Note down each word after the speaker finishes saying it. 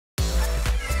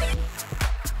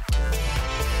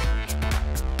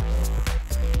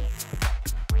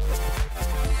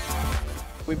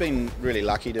We've been really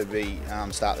lucky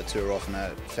to start the tour off in a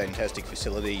fantastic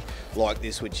facility like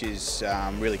this, which is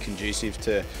really conducive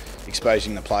to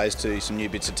exposing the players to some new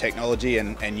bits of technology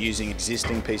and using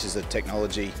existing pieces of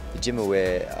technology. The gym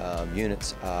aware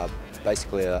units are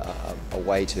basically a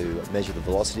way to measure the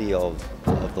velocity of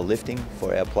the lifting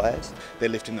for our players. They're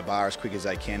lifting the bar as quick as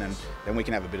they can, and then we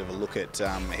can have a bit of a look at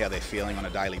how they're feeling on a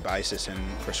daily basis and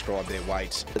prescribe their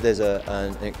weights. There's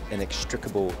an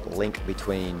inextricable link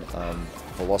between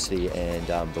velocity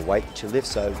and the weight that you lift.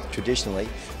 So traditionally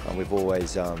we've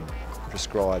always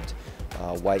prescribed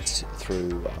weights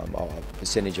through a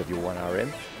percentage of your 1RM,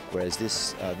 whereas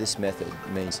this method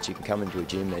means that you can come into a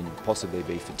gym and possibly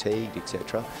be fatigued,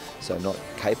 etc., so not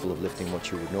capable of lifting what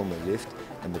you would normally lift,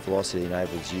 and the velocity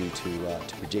enables you to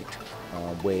predict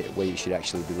where you should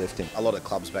actually be lifting. A lot of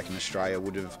clubs back in Australia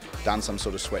would have done some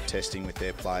sort of sweat testing with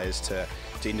their players to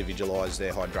individualise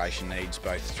their hydration needs,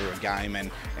 both through a game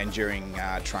and during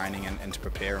training and to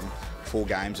prepare them for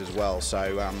games as well.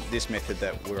 So this method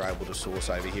that we're able to source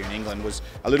over here in England was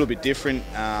a little bit different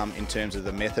in terms of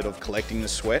the method of collecting the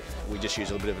sweat. We just use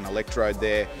a little bit of an electrode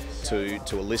there to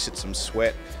elicit some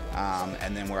sweat,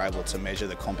 and then we're able to measure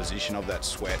the composition of that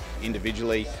sweat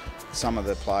individually. Some of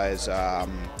the players are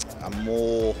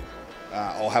more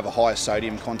or have a higher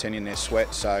sodium content in their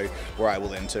sweat, so we're able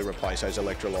then to replace those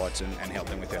electrolytes and help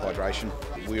them with their hydration.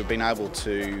 We've been able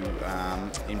to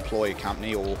employ a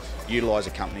company or utilise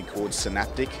a company called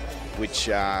Synaptic, which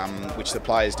the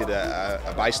players did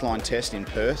a baseline test in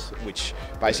Perth, which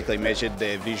basically measured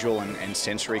their visual and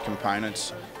sensory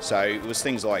components. So it was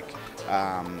things like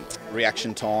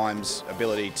reaction times,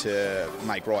 ability to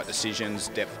make right decisions,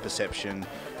 depth perception,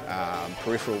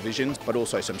 peripheral visions, but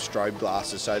also some strobe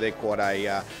glasses. So they're quite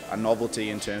a novelty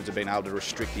in terms of being able to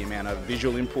restrict the amount of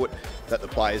visual input that the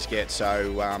players get.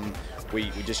 So we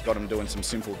just got them doing some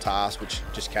simple tasks, which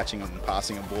just catching and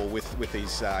passing a ball with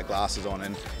these glasses on,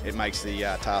 and it makes the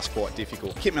task quite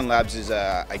difficult. Kitman Labs is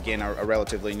again a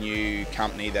relatively new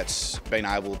company that's been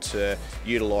able to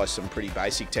utilise some pretty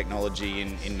basic technology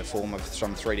in the form of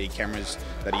some 3D cameras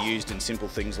that are used in simple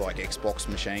things like Xbox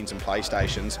machines and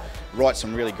PlayStations, write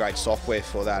some really great software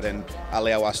for that and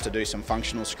allow us to do some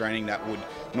functional screening that would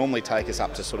normally take us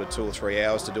up to sort of 2 or 3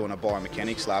 hours to do in a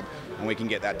biomechanics lab, and we can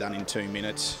get that done in 2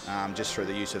 minutes just through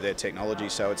the use of their technology.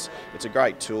 So it's a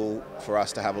great tool for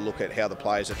us to have a look at how the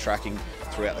players are tracking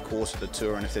throughout the course of the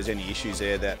tour, and if there's any issues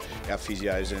there, that our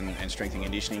physios and strength and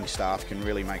conditioning staff can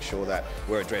really make sure that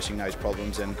we're addressing those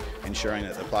problems and ensuring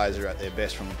that the players are at their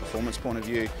best from a performance point of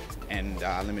view, and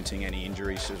limiting any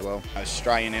injuries as well.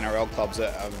 Australian NRL clubs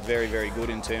are very, very good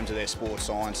in terms of their sports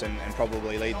science and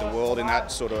probably lead the world in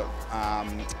that sort of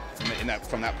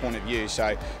from that point of view.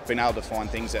 So being able to find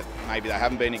things that maybe they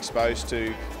haven't been exposed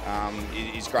to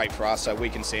is great for us, so we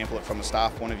can sample it from a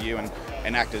staff point of view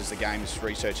and act as the game's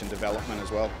research and development as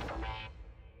well.